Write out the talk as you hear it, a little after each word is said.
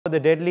The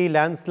deadly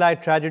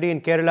landslide tragedy in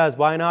Kerala's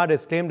Wayanad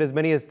has claimed as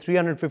many as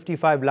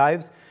 355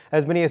 lives.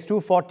 As many as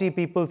 240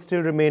 people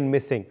still remain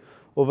missing.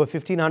 Over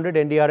 1,500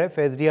 Ndrf,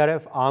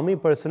 Sdrf, army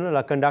personnel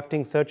are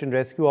conducting search and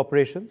rescue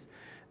operations.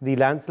 The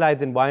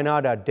landslides in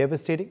Wayanad are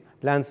devastating.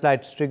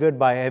 Landslides triggered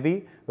by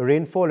heavy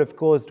rainfall have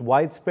caused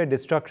widespread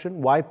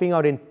destruction, wiping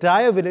out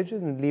entire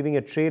villages and leaving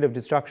a trail of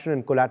destruction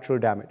and collateral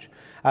damage.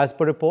 As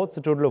per reports,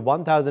 a total of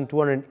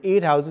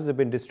 1,208 houses have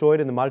been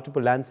destroyed in the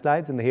multiple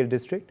landslides in the Hill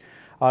district.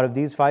 Out of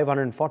these,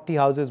 540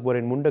 houses were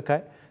in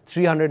Mundakai,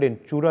 300 in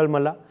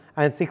Churalmala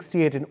and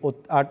 68 in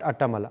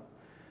Attamala.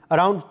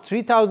 Around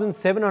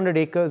 3,700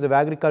 acres of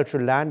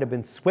agricultural land have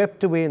been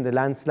swept away in the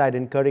landslide,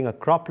 incurring a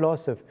crop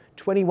loss of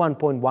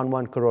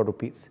 21.11 crore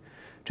rupees.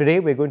 Today,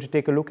 we're going to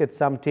take a look at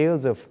some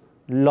tales of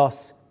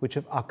loss which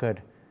have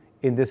occurred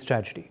in this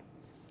tragedy.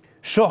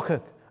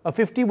 Shaukat, a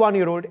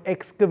 51-year-old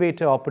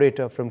excavator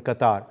operator from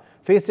Qatar,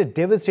 faced a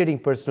devastating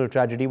personal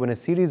tragedy when a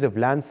series of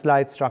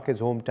landslides struck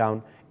his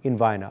hometown in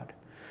Wayanad.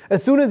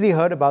 As soon as he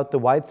heard about the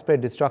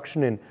widespread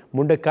destruction in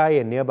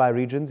Mundakai and nearby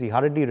regions, he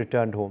hurriedly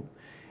returned home.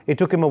 It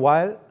took him a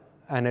while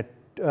and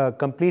a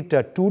complete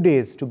 2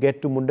 days to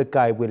get to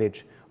Mundakai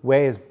village,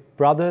 where his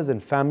brothers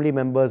and family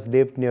members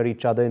lived near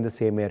each other in the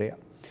same area.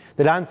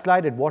 The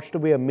landslide had washed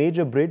away a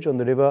major bridge on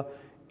the river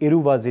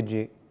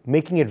Iruvaziji,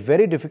 making it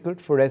very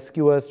difficult for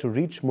rescuers to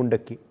reach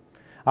Mundaki.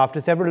 After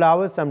several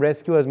hours, some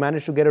rescuers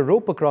managed to get a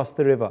rope across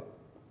the river.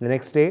 The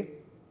next day,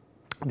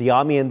 the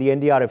army and the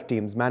Ndrf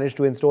teams managed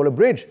to install a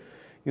bridge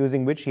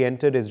using which he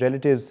entered his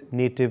relative's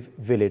native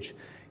village.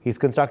 He's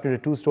constructed a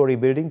 2-story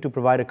building to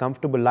provide a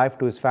comfortable life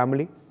to his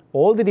family.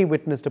 All that he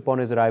witnessed upon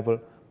his arrival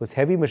was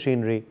heavy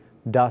machinery,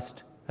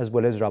 dust, as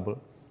well as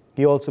rubble.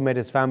 He also met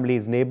his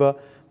family's neighbor,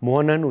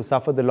 Mohanan, who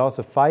suffered the loss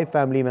of 5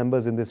 family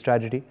members in this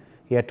tragedy.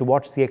 He had to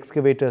watch the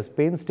excavators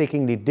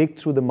painstakingly dig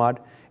through the mud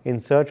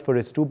in search for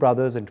his 2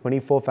 brothers and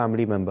 24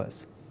 family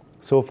members.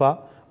 So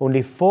far,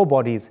 only 4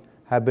 bodies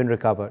have been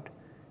recovered.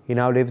 He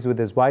now lives with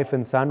his wife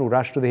and son, who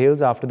rushed to the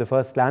hills after the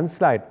first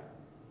landslide.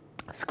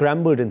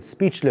 Scrambled and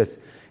speechless,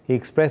 he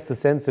expressed the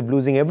sense of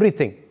losing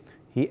everything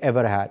he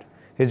ever had.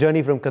 His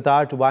journey from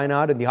Qatar to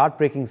Wayanad and the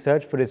heartbreaking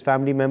search for his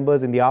family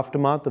members in the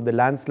aftermath of the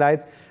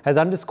landslides has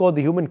underscored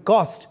the human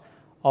cost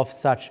of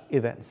such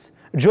events.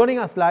 Joining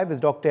us live is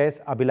Dr.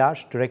 S.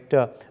 Abhilash,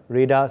 Director,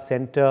 Radar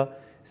Center,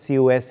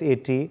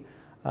 COSAT.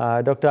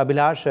 Dr.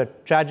 Abhilash, a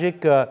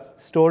tragic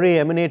story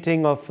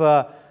emanating of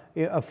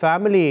a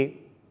family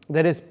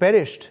that has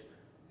perished.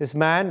 This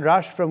man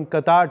rushed from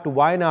Qatar to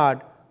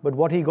Wayanad, but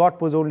what he got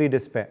was only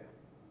despair.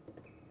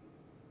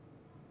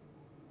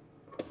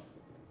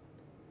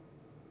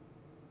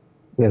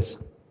 Yes.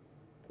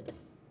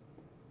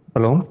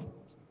 Hello?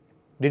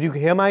 Did you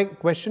hear my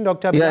question,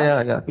 Dr.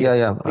 Abhilash?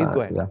 Yeah. Please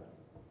go ahead.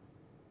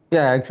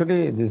 Yeah,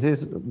 actually, this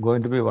is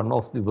going to be one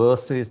of the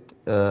worst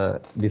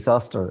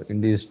disaster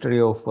in the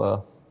history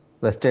of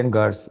Western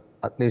Ghats,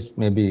 at least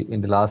maybe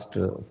in the last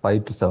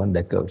 5 to 7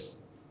 decades.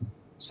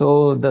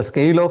 So the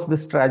scale of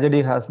this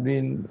tragedy has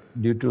been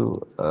due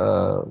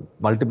to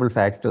multiple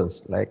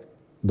factors, like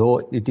though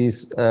it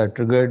is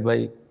triggered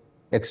by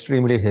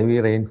extremely heavy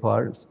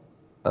rainfalls.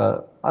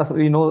 As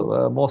we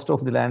know, most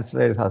of the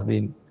landslides has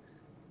been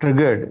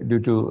triggered due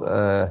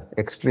to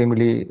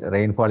extremely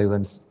rainfall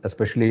events,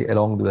 especially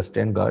along the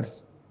Western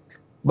Ghats.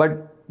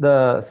 But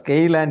the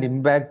scale and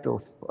impact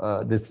of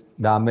this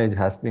damage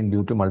has been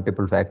due to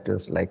multiple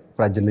factors like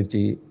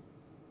fragility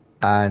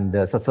and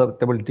the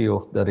susceptibility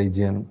of the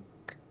region,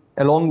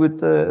 along with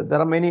there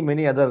are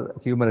many other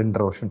human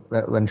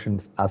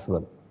interventions as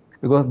well.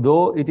 Because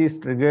though it is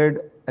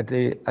triggered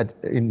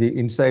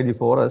inside the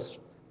forest,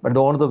 but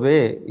on the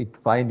way it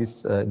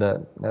finds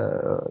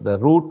the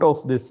route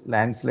of this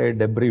landslide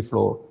debris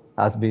flow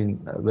has been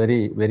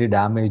very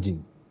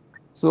damaging.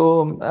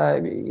 So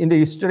in the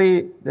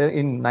history,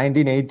 in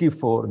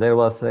 1984, there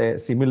was a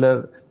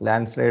similar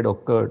landslide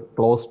occurred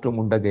close to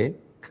Mundakai.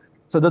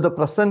 So that the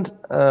present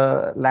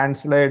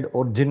landslide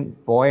origin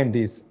point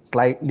is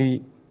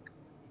slightly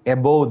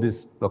above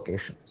this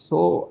location.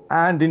 So,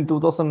 and in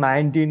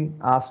 2019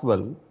 as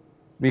well,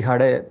 we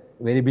had a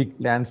very big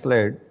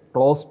landslide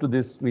close to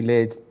this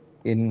village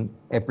in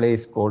a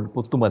place called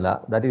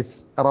Puttumala, that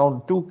is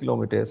around 2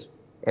 kilometers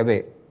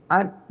away.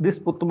 And this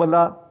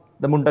Puttumala,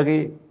 the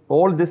Mundakai,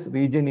 all this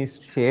region is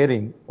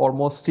sharing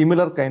almost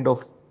similar kind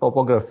of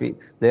topography.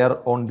 They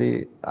are on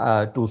the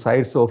 2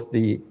 sides of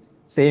the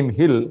same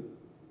hill,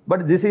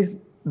 but this is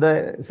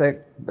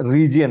the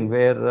region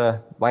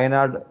where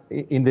Wayanad,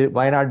 in the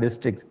Wayanad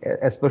districts,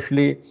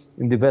 especially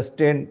in the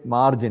western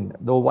margin,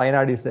 though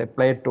Wayanad is a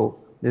plateau,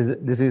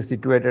 this is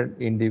situated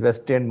in the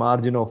western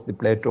margin of the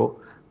plateau,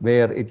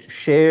 where it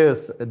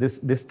shares, this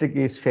district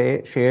is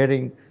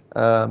sharing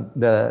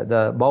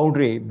the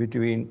boundary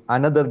between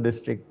another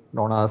district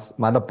known as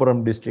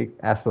Malappuram district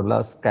as well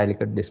as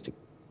Calicut district.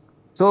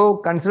 So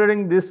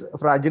considering this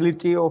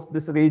fragility of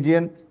this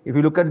region, if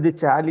you look at the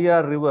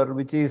Chalia river,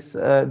 which is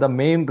the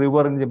main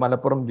river in the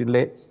Malappuram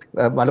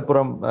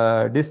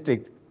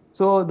district,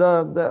 so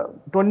the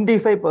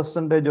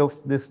 25% of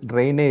this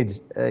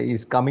drainage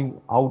is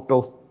coming out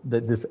of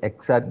this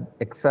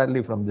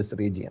exactly from this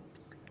region.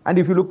 And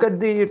if you look at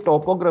the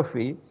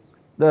topography,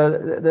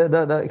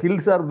 the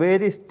hills are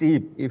very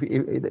steep.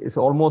 It's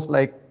almost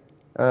like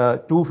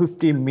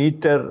 250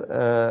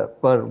 meter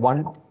per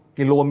 1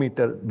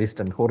 kilometer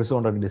distance,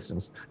 horizontal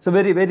distance. So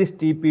very, very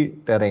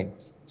steep terrain.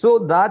 So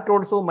that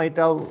also might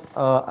have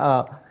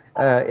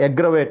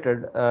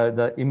aggravated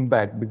the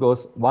impact,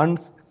 because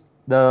once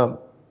the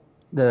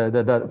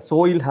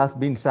soil has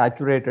been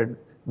saturated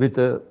with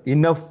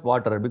enough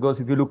water, because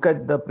if you look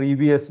at the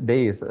previous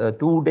days,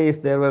 2 days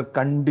there were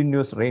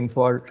continuous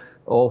rainfall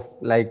of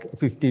like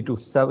 50 to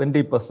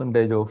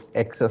 70% of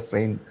excess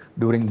rain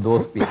during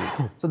those periods.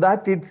 So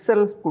that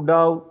itself could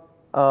have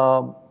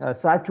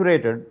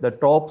saturated the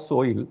top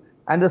soil,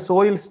 and the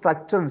soil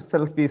structure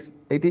itself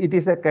it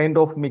is a kind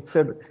of mixed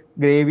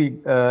gravy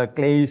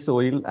clay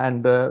soil,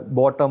 and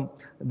bottom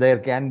there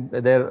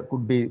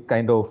could be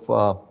kind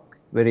of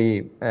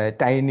very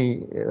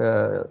tiny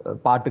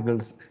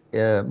particles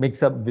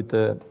mix up with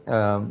the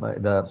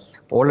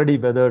already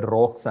weathered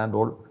rocks and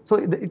all. So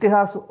it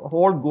has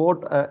all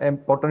got a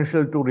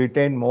potential to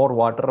retain more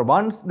water.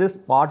 Once this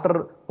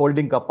water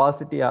holding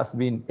capacity has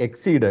been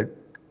exceeded,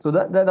 so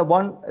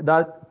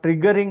that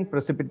triggering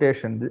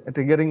precipitation,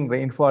 triggering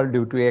rainfall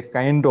due to a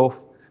kind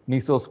of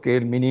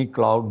mesoscale mini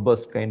cloud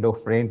burst kind of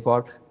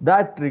rainfall,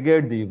 that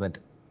triggered the event.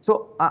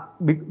 So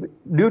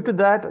due to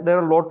that, there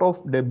are a lot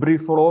of debris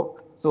flow.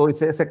 So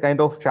it's a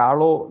kind of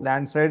shallow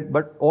landslide.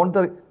 But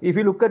if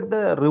you look at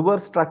the river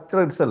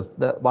structure itself,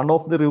 one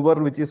of the river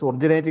which is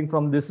originating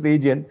from this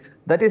region,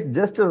 that is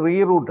just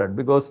rerouted,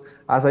 because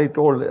as I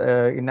told,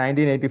 in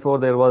 1984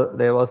 there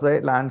was a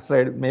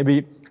landslide.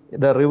 Maybe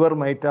the river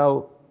might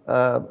have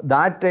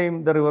that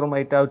time the river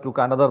might have took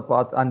another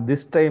path, and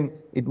this time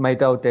it might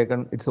have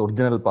taken its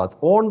original path.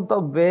 On the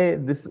way,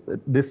 this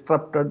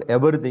disrupted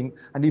everything.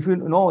 And if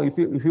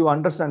you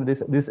understand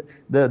this,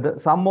 the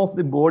some of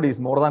the bodies,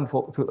 more than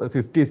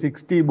 50,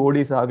 60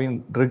 bodies have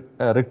been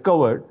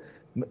recovered,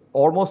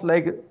 almost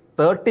like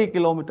 30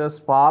 kilometers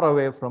far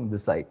away from the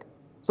site.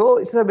 So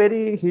it's a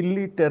very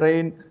hilly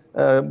terrain,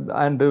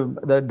 and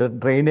the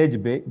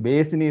drainage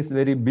basin is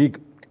very big.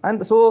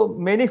 And so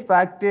many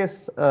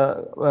factors,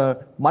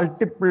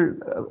 multiple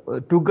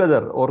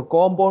together or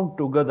compound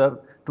together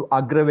to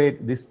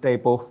aggravate this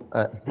type of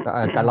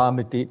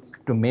calamity,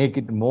 to make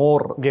it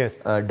more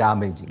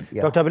damaging.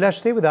 Yeah. Dr. Abhilash,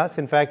 stay with us.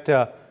 In fact,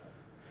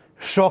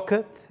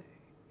 Shaukat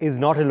is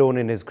not alone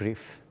in his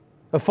grief.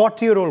 A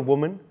 40-year-old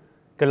woman,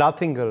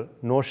 Kalathingal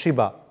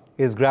Norshiba,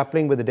 is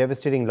grappling with the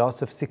devastating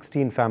loss of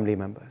 16 family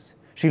members.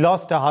 She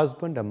lost her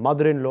husband, a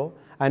mother-in-law,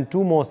 and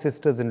 2 more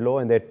sisters-in-law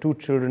and their 2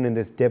 children in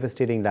this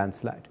devastating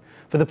landslide.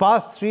 For the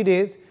past 3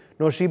 days,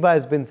 Norshiba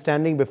has been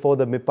standing before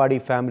the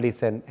Mipadi Family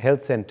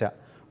Health Center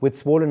with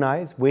swollen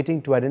eyes,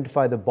 waiting to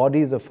identify the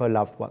bodies of her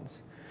loved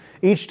ones.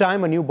 Each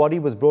time a new body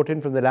was brought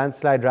in from the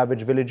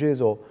landslide-ravaged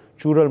villages or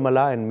Chural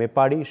Mala and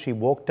Mipadi, she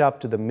walked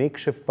up to the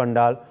makeshift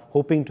pandal,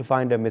 hoping to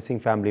find her missing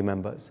family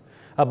members.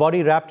 A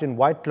body wrapped in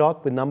white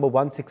cloth with number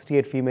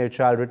 168 female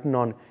child written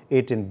on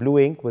it in blue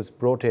ink was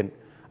brought in.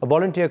 A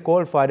volunteer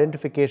called for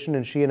identification,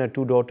 and she and her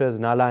 2 daughters,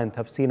 Nala and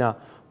Tafsina,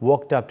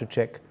 walked up to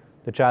check.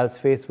 The child's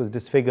face was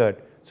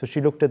disfigured, so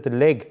she looked at the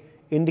leg,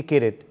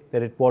 indicated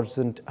that it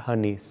wasn't her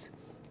niece.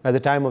 At the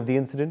time of the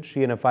incident,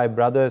 she and her 5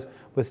 brothers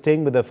were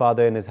staying with her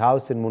father in his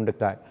house in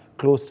Mundakai,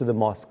 close to the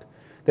mosque.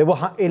 There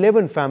were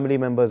 11 family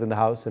members in the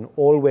house, and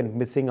all went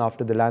missing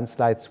after the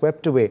landslide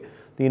swept away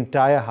the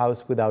entire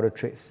house without a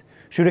trace.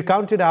 She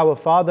recounted how her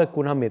father,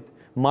 Kunhamit,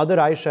 mother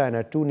Aisha, and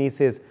her 2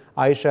 nieces,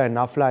 Aisha and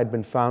Nafla, had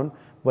been found,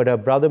 but her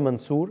brother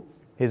Mansoor,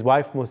 his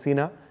wife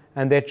Mohsina,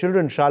 and their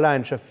children Shala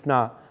and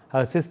Shafna,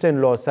 her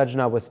sister-in-law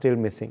Sajna, were still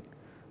missing.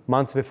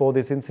 Months before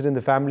this incident,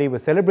 the family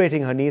was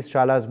celebrating her niece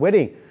Shala's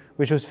wedding,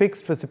 which was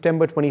fixed for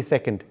September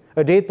 22nd,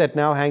 a date that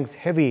now hangs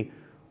heavy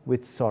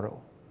with sorrow.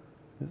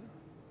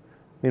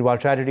 Meanwhile,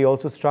 tragedy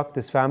also struck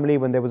this family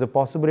when there was a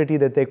possibility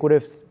that they could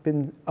have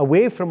been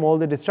away from all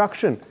the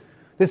destruction.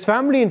 This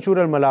family in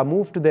Chural Mala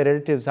moved to their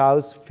relative's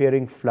house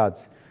fearing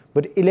floods,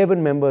 but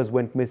 11 members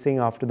went missing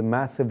after the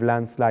massive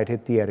landslide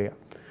hit the area.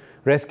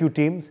 Rescue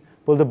teams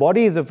pulled the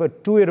bodies of a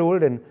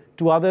 2-year-old and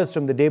 2 others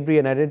from the debris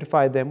and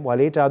identified them,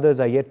 while 8 others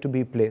are yet to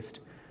be placed.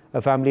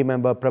 A family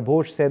member,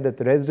 Prabhosh, said that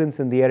the residents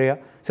in the area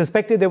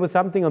suspected there was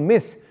something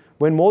amiss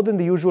when more than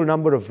the usual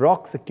number of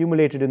rocks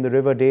accumulated in the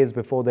river days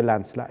before the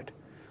landslide.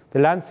 The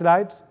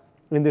landslides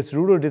in this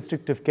rural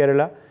district of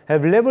Kerala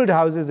have leveled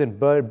houses and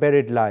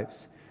buried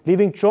lives,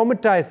 leaving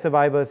traumatized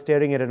survivors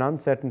staring at an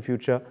uncertain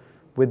future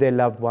with their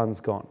loved ones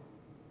gone.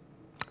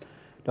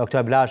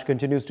 Dr. Abhilash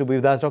continues to be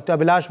with us. Dr.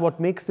 Abhilash, what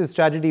makes this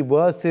tragedy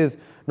worse is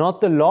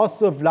not the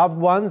loss of loved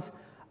ones,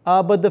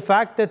 but the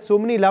fact that so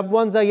many loved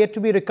ones are yet to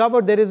be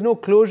recovered. There is no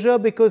closure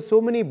because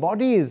so many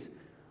bodies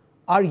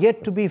are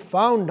yet to be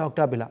found,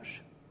 Dr. Abhilash.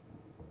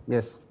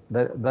 Yes,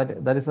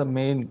 that is the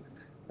main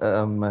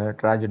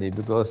tragedy,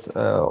 because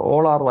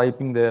all are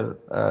wiping their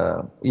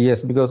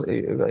ears, because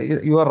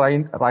you are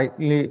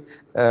rightly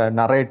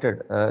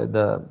narrated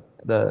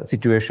the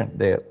situation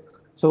there.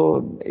 So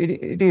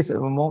it is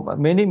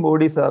many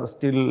bodies are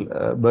still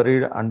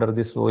buried under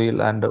the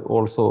soil, and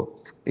also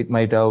it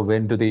might have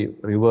went to the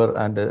river,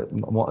 and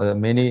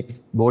many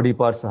body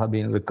parts have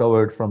been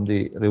recovered from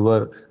the river.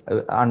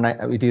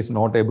 It is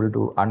not able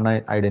to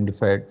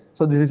unidentified.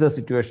 So this is a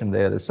situation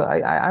there. So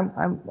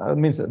I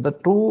means the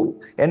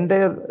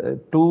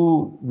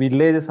two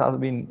villages have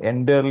been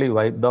entirely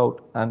wiped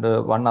out, and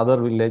one other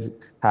village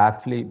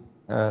halfly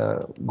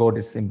got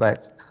its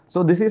impact.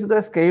 So this is the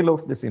scale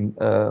of this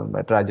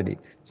tragedy.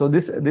 So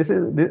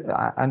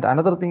and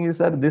another thing is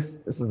that this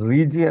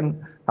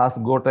region has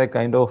got a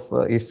kind of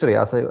history.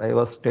 As I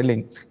was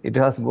telling, it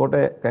has got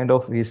a kind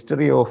of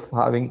history of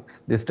having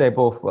this type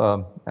of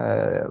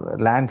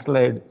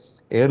landslide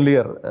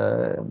earlier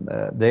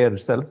there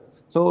itself.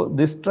 So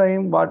this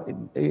time, but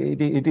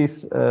it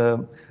is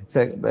a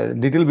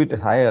little bit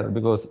higher,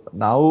 because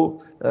now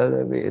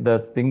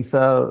the things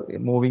are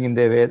moving in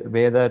the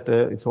way that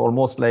it's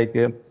almost like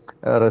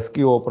a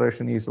rescue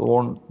operation is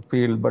on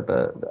field. But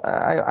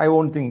I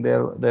won't think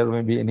there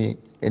may be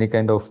any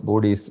kind of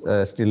bodies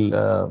still,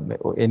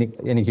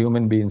 any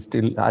human beings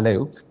still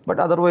alive. But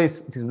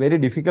otherwise, it is very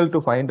difficult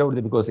to find out,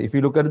 because if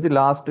you look at the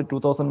last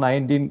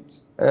 2019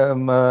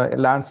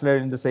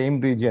 landslide in the same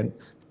region,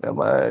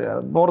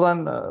 more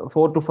than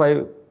 4 to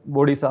 5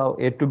 bodies are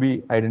yet to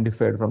be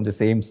identified from the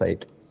same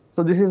site.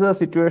 So this is a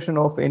situation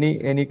of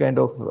any kind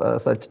of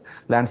such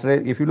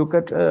landslide. If you look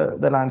at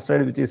the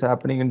landslide which is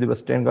happening in the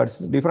Western Ghats,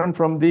 it's different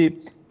from the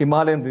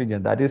Himalayan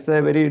region. That is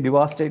a very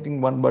devastating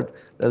one, but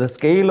the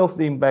scale of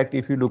the impact,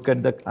 if you look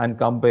at and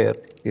compare,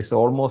 is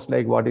almost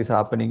like what is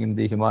happening in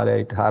the Himalaya.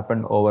 It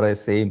happened over a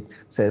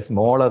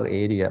smaller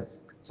area.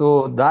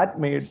 So that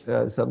made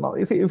somehow,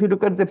 if you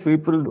look at the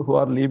people who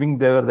are living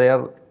there, they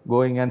are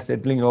going and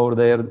settling over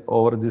there,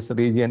 over this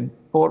region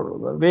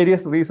for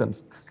various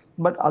reasons.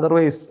 But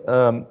otherwise,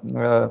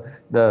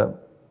 the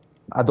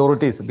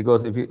authorities,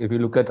 because if you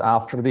look at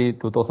after the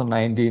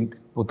 2019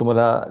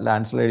 Puthumala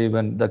landslide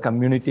event, the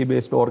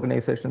community-based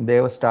organization, they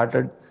have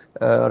started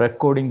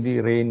recording the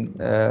rain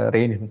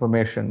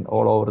information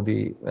all over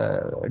the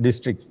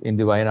district in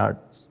the Wayanad.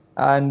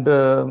 And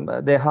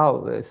they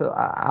have, so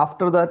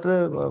after that,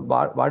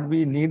 what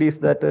we need is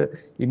that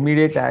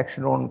immediate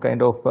action on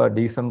kind of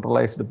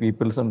decentralized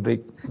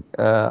people-centric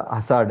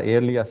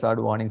early hazard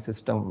warning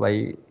system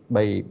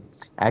by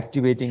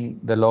activating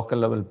the local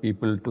level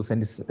people to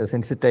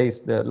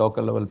sensitize the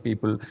local level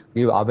people,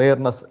 give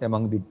awareness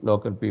among the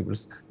local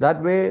peoples.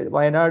 That way,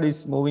 Wayanad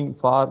is moving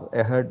far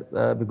ahead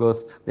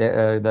because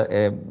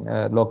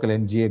the local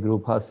NGA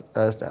group has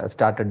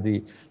started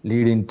the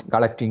lead in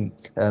collecting,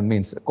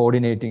 means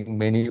coordinating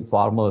many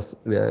farmers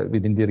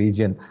within the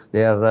region.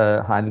 They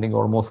are handling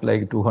almost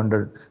like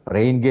 200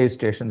 rain gauge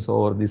stations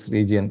over this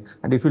region.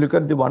 And if you look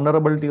at the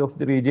vulnerability of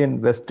the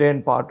region,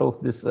 western part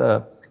of this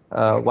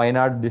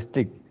Wayanad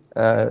district,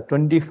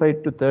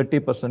 25 to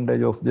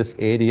 30% of this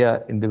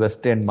area in the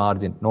western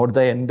margin, not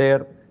the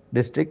entire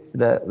district,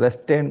 the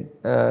western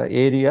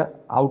area.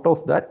 Out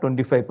of that,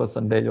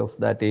 25% of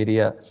that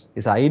area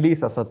is highly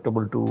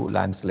susceptible to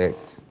landslide.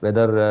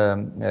 Whether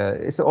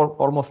it's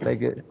almost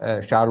like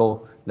a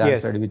shallow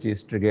landslide, which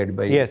is triggered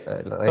by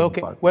rainfall.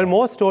 Okay. Well,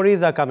 more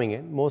stories are coming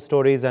in. More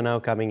stories are now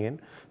coming in.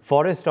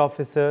 Forest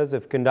officers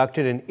have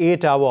conducted an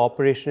 8-hour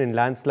operation in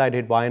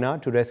landslide-hit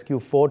Wayanad to rescue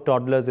 4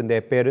 toddlers and their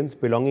parents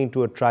belonging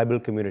to a tribal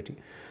community.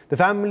 The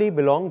family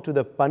belonged to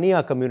the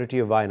Pania community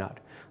of Wayanad.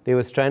 They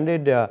were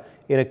stranded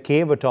in a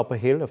cave atop a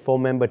hill. A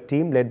 4-member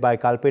team led by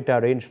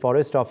Kalpeta Range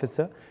Forest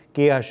Officer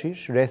K.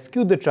 Ashish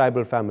rescued the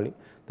tribal family.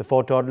 The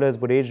 4 toddlers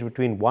were aged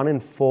between 1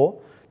 and 4.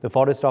 The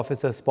forest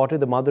officer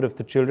spotted the mother of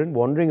the children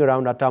wandering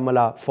around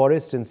Atamala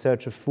forest in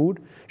search of food.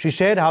 She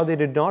shared how they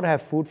did not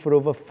have food for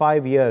over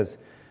 5 years.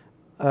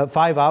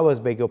 5 hours,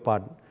 beg your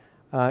pardon.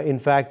 In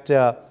fact,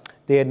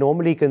 they had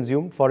normally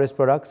consumed forest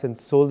products and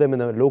sold them in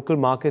the local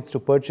markets to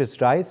purchase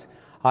rice.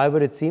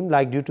 However, it seemed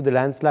like due to the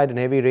landslide and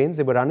heavy rains,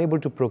 they were unable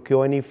to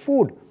procure any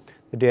food.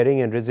 The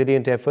daring and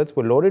resilient efforts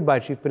were lauded by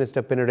Chief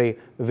Minister Pinarayi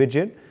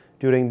Vijayan.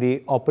 During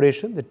the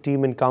operation, the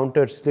team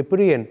encountered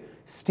slippery and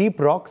steep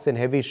rocks and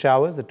heavy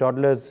showers. The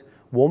toddlers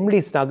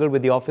warmly snuggled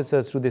with the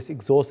officers through this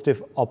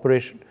exhaustive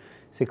operation.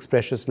 6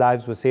 precious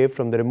lives were saved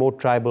from the remote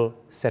tribal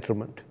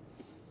settlement.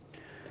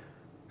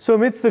 So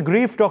amidst the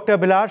grief, Dr.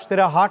 Abhilash, there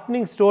are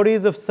heartening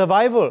stories of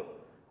survival,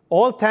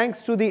 all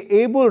thanks to the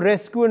able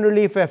rescue and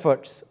relief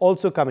efforts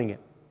also coming in.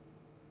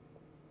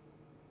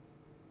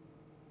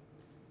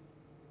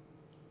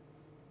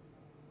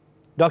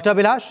 Dr.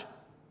 Abhilash?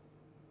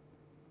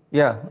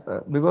 Yeah,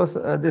 because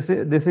this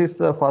is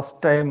the first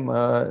time,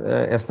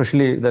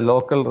 especially the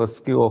local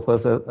rescue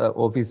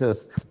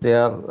officers, they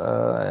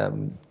are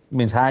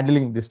means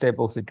handling this type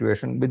of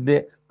situation with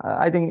the,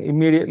 I think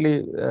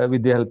immediately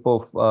with the help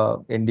of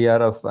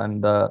Ndrf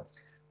and the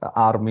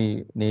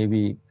Army,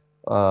 Navy,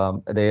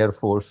 the Air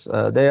Force,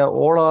 they are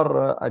all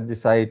are at the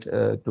site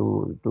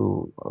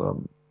to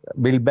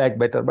build back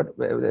better. But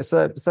it's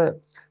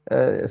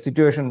a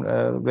situation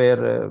where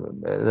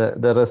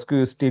the rescue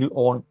is still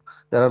on.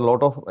 There are a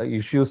lot of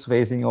issues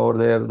facing over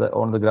there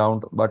on the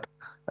ground, but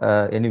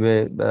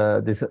anyway,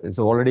 this has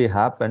already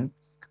happened.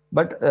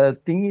 But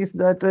thing is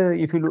that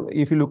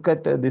if you look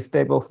at this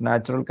type of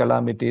natural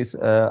calamities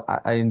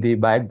in the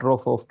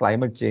backdrop of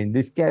climate change,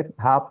 this can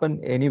happen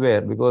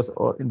anywhere, because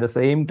in the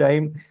same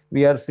time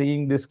we are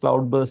seeing this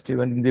cloudburst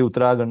even in the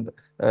Uttarakhand,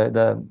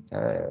 the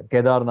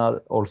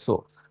Kedarnath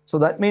also. So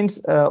that means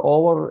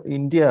over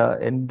India,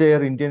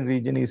 entire Indian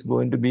region is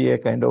going to be a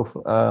kind of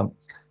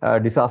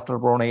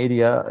disaster-prone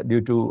area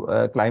due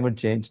to climate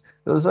change.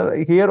 So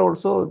here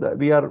also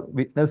we are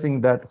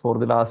witnessing that for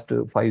the last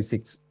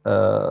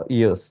 5-6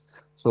 years.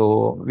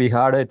 So we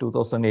had a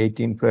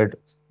 2018 flood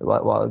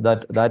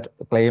that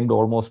claimed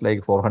almost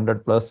like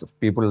 400 plus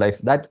people life.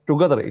 That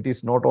together, it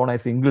is not on a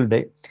single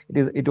day.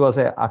 It was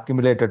a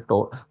accumulated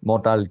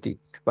mortality.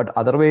 But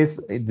otherwise,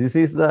 I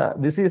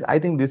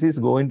think this is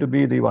going to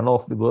be the one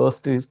of the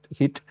worst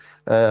hit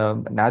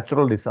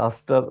natural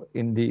disaster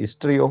in the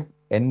history of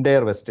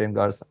entire Western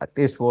Ghats, at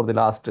least for the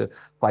last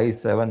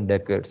 5-7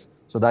 decades.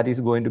 So that is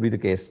going to be the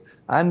case.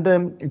 And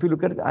if you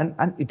look at it,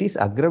 and it is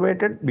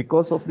aggravated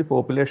because of the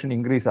population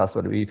increase as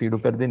well. If you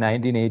look at the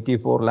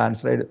 1984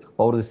 landslide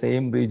over the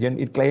same region,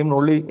 it claimed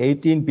only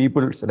 18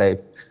 people's life.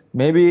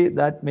 Maybe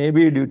that may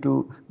be due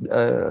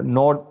to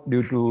not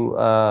due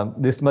to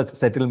this much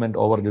settlement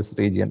over this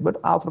region, but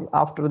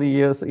after the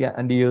years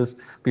and years,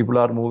 people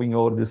are moving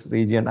over this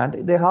region,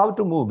 and they have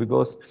to move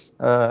because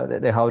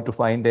they have to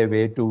find a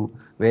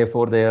way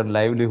for their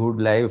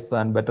livelihood, life,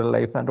 and better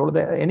life, and all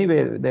that.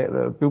 Anyway,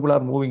 people are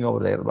moving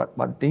over there.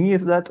 But thing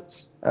is that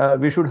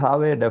we should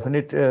have a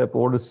definite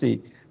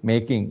policy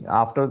making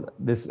after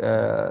this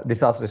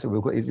disaster.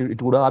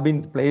 It would have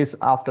been placed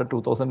after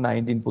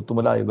 2019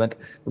 Puttumala event,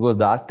 because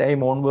that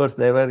time onwards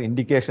there were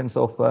indications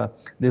of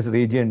this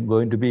region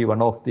going to be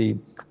one of the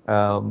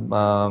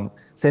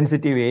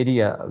sensitive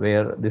area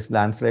where this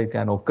landslide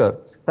can occur.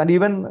 And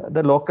even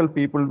the local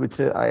people, which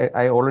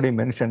I already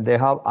mentioned, they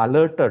have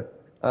alerted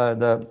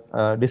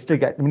the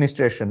district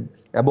administration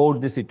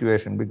about the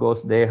situation,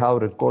 because they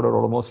have recorded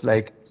almost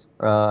like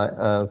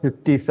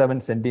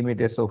 57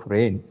 centimeters of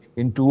rain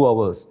in 2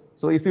 hours.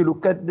 So if you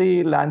look at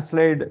the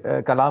landslide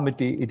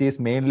calamity, it is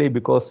mainly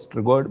because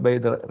triggered by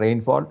the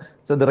rainfall.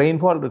 So the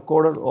rainfall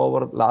recorded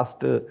over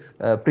last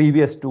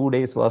previous 2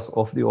 days was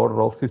of the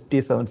order of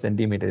 57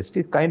 centimeters.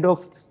 It's kind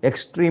of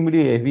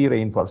extremely heavy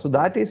rainfall. So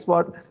that is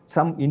what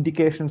some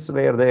indications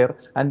were there.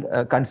 And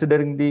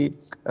considering the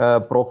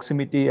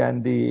proximity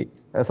and the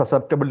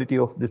susceptibility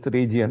of this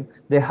region,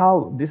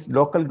 this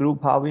local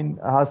group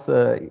has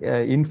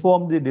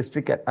informed the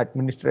district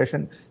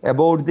administration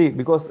about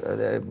because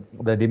the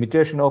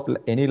limitation of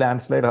any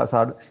landslide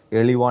hazard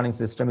early warning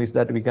system is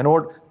that we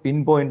cannot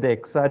pinpoint the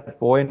exact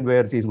point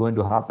where it is going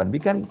to happen. We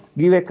can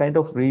give a kind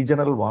of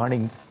regional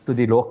warning to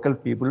the local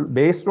people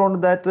based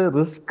on that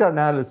risk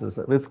analysis,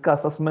 risk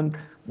assessment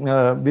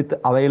with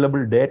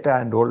available data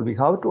and all. We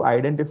have to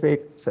identify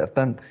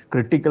certain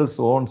critical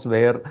zones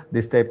where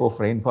this type of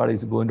rainfall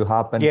is going to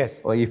happen.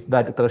 Yes. Or if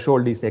that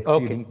threshold is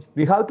exceeding,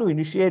 we have to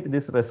initiate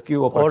this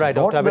rescue operation. All right,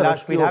 Dr.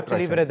 Abhilash, we'll have to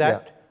leave it at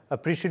that. Yeah.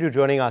 Appreciate you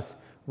joining us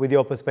with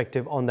your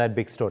perspective on that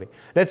big story.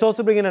 Let's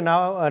also bring in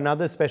now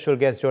another special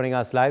guest joining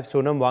us live.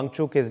 Sonam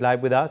Wangchuk is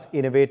live with us,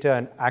 innovator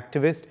and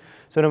activist.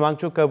 Sonam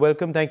Wangchuk,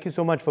 welcome. Thank you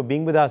so much for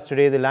being with us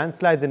today. The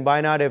landslides in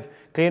Wayanad have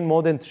claimed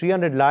more than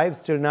 300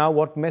 lives till now.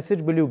 What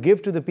message will you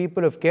give to the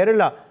people of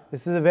Kerala?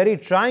 This is a very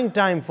trying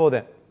time for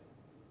them.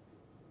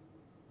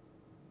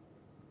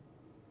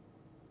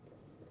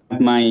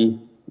 My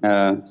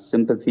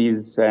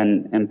sympathies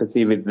and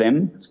empathy with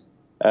them,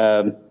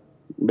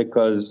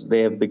 because they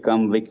have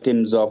become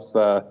victims of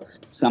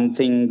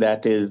something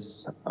that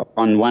is,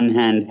 on one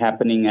hand,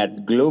 happening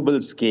at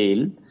global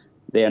scale.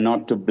 They are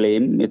not to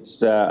blame.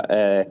 It's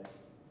a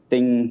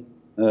thing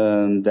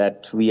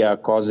that we are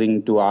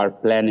causing to our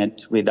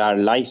planet with our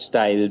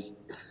lifestyles,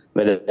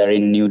 whether they're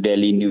in New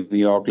Delhi, New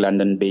York,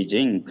 London,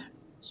 Beijing.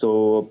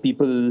 So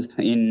people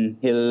in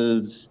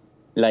hills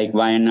like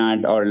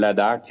Wayanad or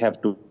Ladakh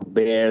have to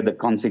bear the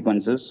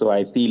consequences. So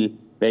I feel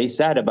very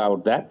sad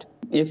about that.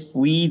 If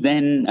we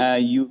then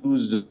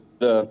use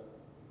the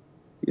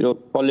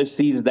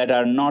policies that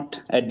are not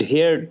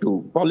adhered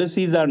to,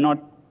 policies are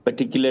not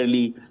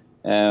particularly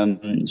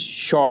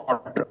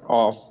short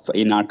of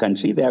in our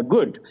country. They are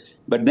good.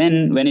 But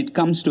then when it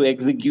comes to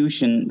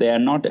execution, they are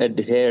not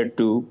adhered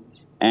to.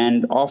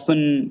 And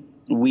often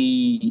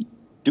we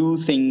do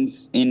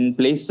things in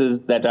places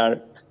that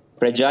are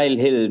fragile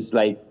hills,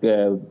 like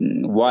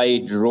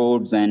wide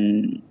roads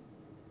and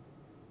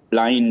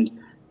blind,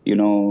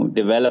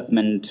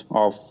 development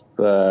of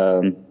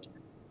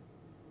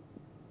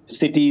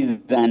cities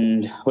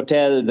and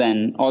hotels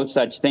and all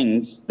such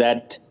things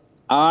that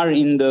are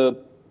in the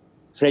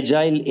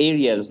fragile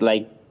areas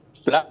like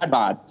flood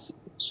baths.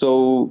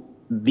 So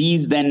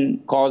these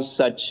then cause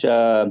such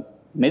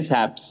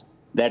mishaps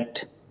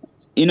that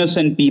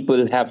innocent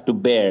people have to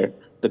bear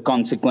the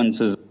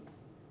consequences.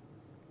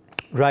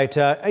 Right.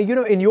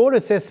 In your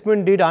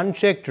assessment, did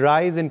unchecked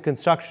rise in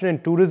construction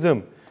and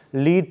tourism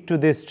lead to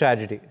this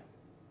tragedy?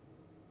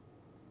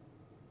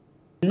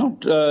 No.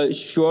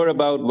 sure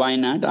about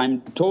Wayanad.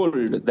 I'm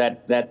told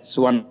that that's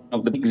one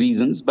of the big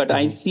reasons. But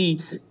I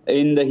see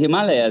in the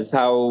Himalayas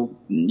how,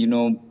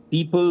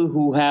 people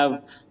who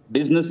have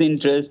business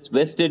interests,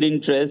 vested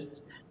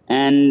interests,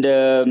 and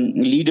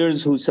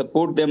leaders who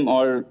support them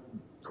or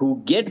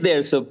who get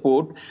their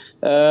support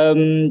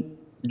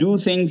do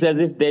things as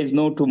if there's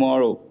no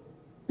tomorrow.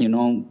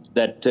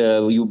 That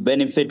you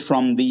benefit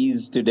from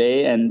these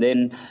today, and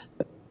then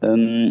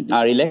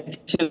our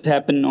elections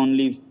happen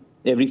only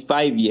every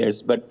 5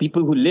 years, but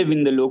people who live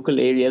in the local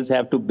areas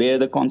have to bear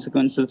the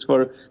consequences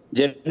for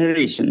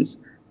generations.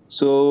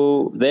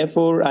 So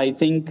therefore, I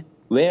think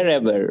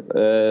wherever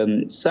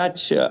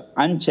such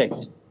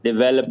unchecked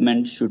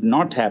development should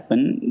not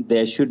happen,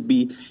 there should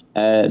be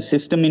a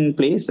system in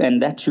place,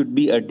 and that should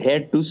be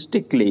adhered to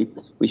strictly.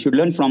 We should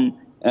learn from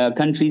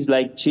countries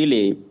like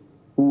Chile,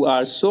 who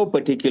are so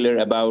particular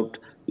about,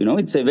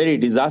 it's a very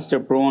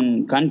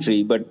disaster-prone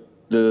country, but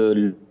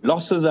the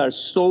losses are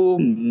so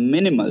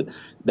minimal.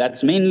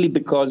 That's mainly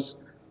because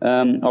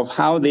of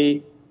how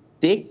they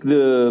take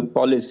the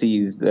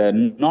policies,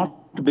 not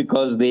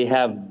because they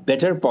have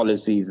better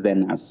policies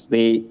than us.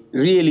 They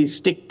really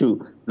stick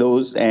to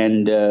those,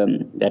 and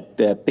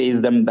that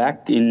pays them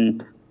back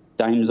in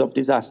times of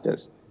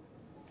disasters.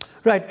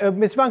 Right.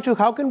 Mr. Wangchuk,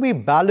 how can we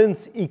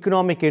balance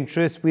economic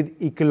interest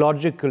with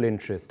ecological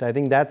interest? I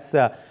think that's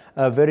a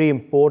very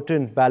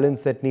important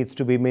balance that needs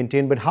to be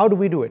maintained. But how do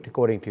we do it,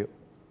 according to you?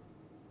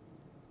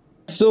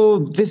 So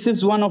this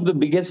is one of the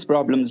biggest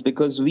problems,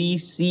 because we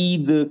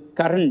see the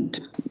current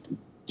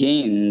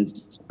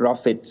gains,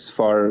 profits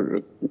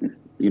for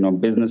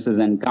businesses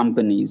and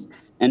companies,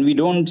 and we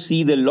don't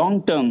see the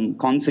long-term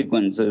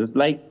consequences.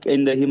 Like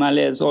in the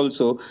Himalayas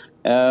also,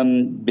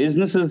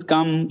 businesses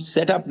come,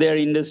 set up their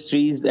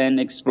industries and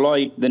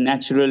exploit the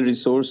natural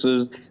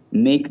resources,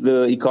 make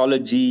the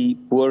ecology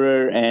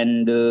poorer,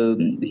 and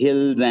the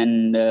hills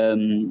and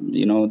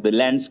the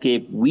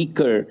landscape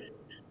weaker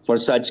for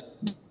such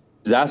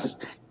disasters.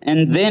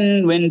 And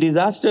then when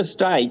disaster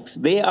strikes,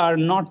 they are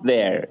not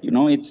there.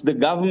 It's the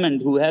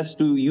government who has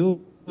to use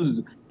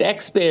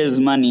taxpayers'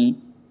 money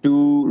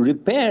to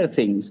repair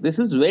things. This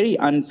is very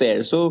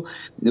unfair. So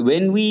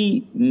when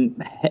we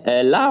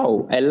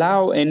allow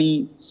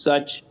any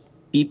such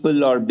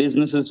people or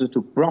businesses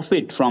to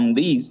profit from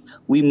these,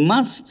 we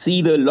must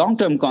see the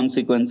long-term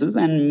consequences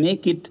and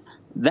make it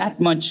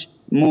that much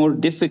more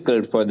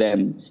difficult for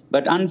them.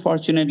 But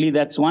unfortunately,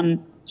 that's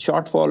one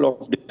shortfall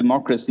of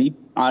democracy.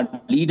 Our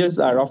leaders,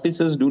 our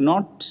officers do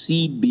not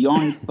see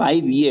beyond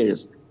 5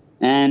 years.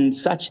 And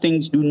such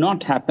things do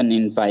not happen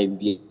in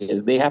 5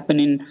 years. They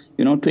happen in,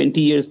 20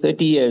 years,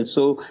 30 years.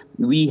 So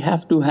we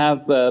have to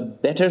have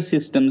better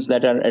systems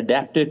that are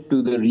adapted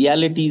to the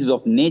realities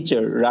of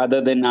nature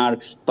rather than our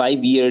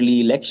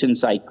 5-yearly election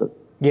cycle.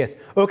 Yes.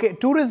 Okay.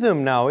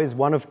 Tourism now is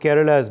one of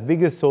Kerala's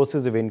biggest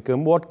sources of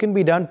income. What can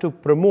be done to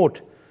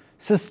promote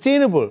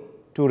sustainable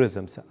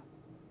tourism, sir?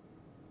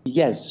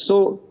 Yes.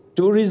 So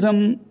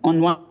tourism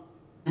on one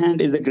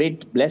hand is a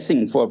great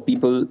blessing for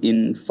people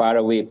in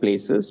faraway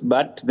places,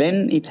 but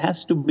then it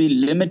has to be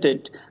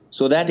limited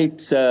so that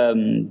its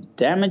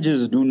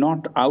damages do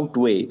not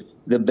outweigh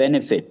the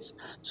benefits.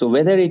 So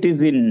whether it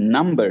is in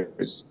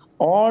numbers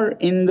or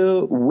in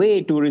the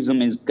way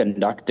tourism is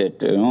conducted,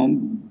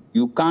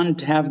 you can't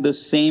have the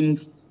same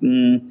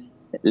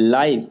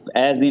life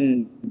as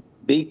in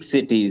big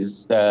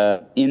cities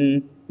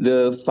in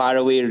the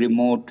faraway,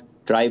 remote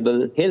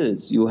tribal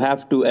hills. You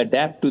have to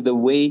adapt to the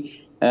way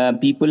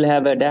people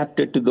have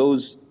adapted to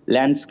those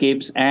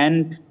landscapes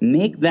and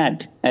make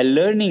that a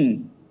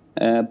learning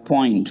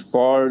point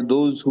for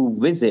those who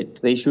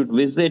visit. They should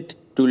visit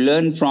to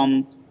learn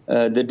from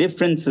the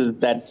differences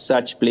that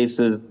such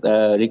places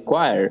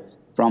require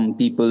from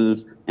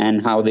peoples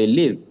and how they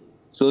live.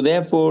 So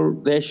therefore,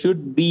 there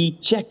should be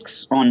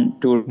checks on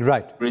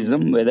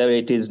tourism, whether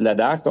it is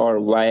Ladakh or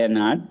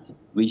Wayanad.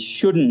 We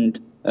shouldn't,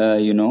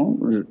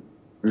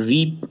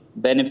 reap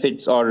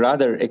benefits, or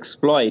rather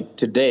exploit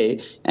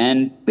today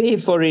and pay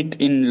for it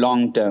in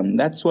long term.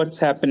 That's what's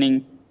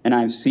happening, and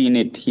I've seen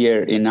it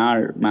here in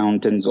our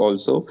mountains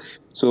also.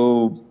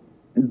 So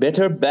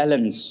better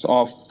balance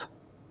of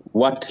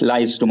what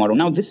lies tomorrow.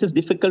 Now, this is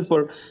difficult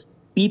for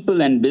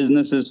people and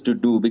businesses to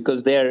do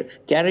because they're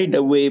carried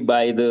away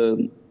by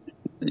the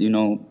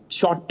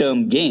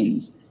short-term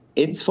gains.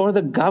 It's for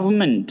the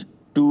government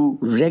to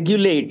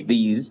regulate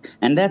these,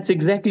 and that's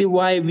exactly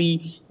why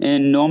we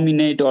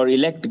nominate or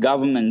elect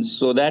governments,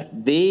 so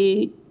that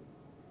they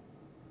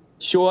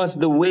show us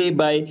the way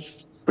by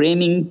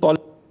framing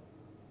policy.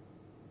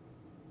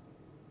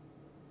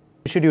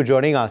 Appreciate you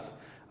joining us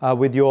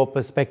with your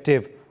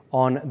perspective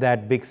on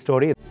that big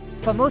story.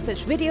 For more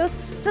such videos,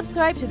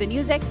 subscribe to the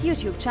NewsX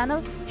YouTube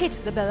channel, hit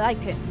the bell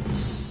icon.